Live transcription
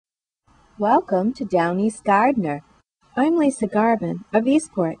Welcome to Down East Gardener. I'm Lisa Garvin of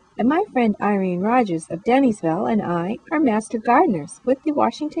Eastport, and my friend Irene Rogers of Dennisville and I are master gardeners with the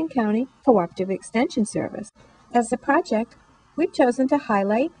Washington County Cooperative Extension Service. As a project, we've chosen to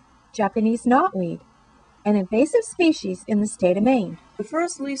highlight Japanese knotweed, an invasive species in the state of Maine. The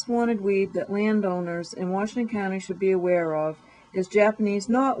first least wanted weed that landowners in Washington County should be aware of is Japanese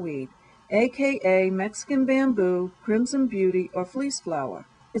knotweed, aka Mexican bamboo, crimson beauty, or fleece flower.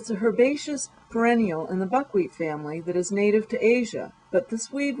 It's a herbaceous perennial in the buckwheat family that is native to Asia, but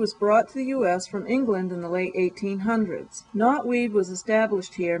this weed was brought to the U.S. from England in the late 1800s. Knotweed was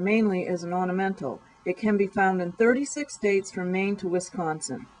established here mainly as an ornamental. It can be found in 36 states from Maine to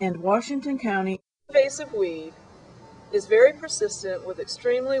Wisconsin, and Washington County. Invasive weed is very persistent with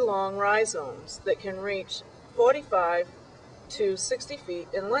extremely long rhizomes that can reach 45 to 60 feet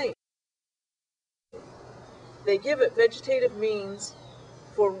in length. They give it vegetative means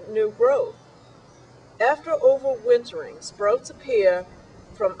for new growth. After overwintering, sprouts appear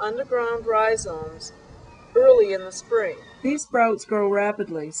from underground rhizomes early in the spring. These sprouts grow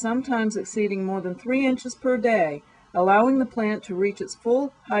rapidly, sometimes exceeding more than 3 inches per day, allowing the plant to reach its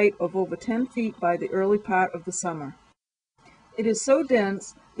full height of over 10 feet by the early part of the summer. It is so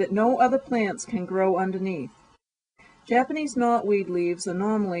dense that no other plants can grow underneath. Japanese knotweed leaves are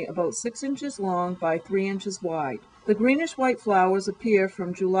normally about 6 inches long by 3 inches wide. The greenish-white flowers appear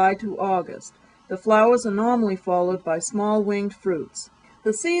from July to August. The flowers are normally followed by small winged fruits.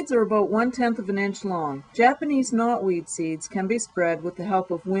 The seeds are about 1/10 of an inch long. Japanese knotweed seeds can be spread with the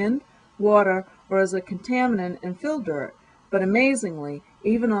help of wind, water, or as a contaminant in fill dirt, but amazingly,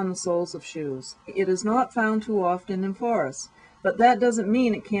 even on the soles of shoes. It is not found too often in forests, but that doesn't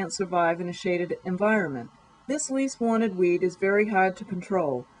mean it can't survive in a shaded environment. This least wanted weed is very hard to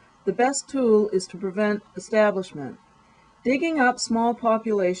control. The best tool is to prevent establishment. Digging up small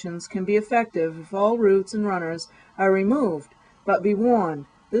populations can be effective if all roots and runners are removed, but be warned,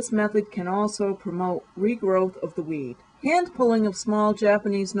 this method can also promote regrowth of the weed. Hand pulling of small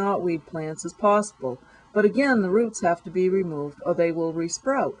Japanese knotweed plants is possible, but again the roots have to be removed or they will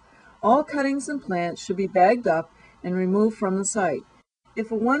resprout. All cuttings and plants should be bagged up and removed from the site.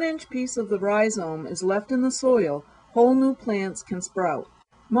 If a 1-inch piece of the rhizome is left in the soil, whole new plants can sprout.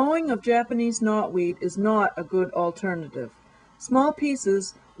 Mowing of Japanese knotweed is not a good alternative. Small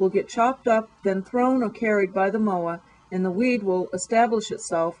pieces will get chopped up, then thrown or carried by the mower, and the weed will establish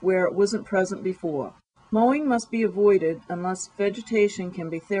itself where it wasn't present before. Mowing must be avoided unless vegetation can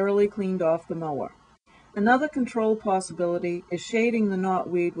be thoroughly cleaned off the mower. Another control possibility is shading the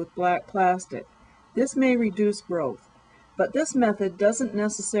knotweed with black plastic. This may reduce growth, but this method doesn't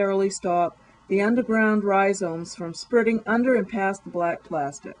necessarily stop the underground rhizomes from spreading under and past the black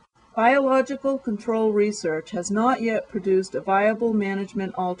plastic. Biological control research has not yet produced a viable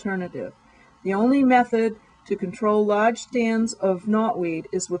management alternative. The only method to control large stands of knotweed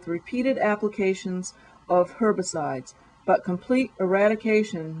is with repeated applications of herbicides, but complete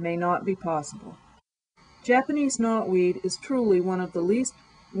eradication may not be possible. Japanese knotweed is truly one of the least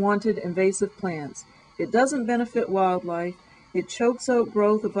wanted invasive plants. It doesn't benefit wildlife. It chokes out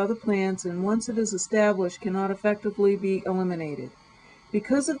growth of other plants, and once it is established, cannot effectively be eliminated.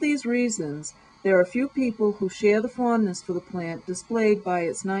 Because of these reasons, there are few people who share the fondness for the plant displayed by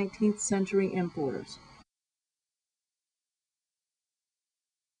its 19th century importers.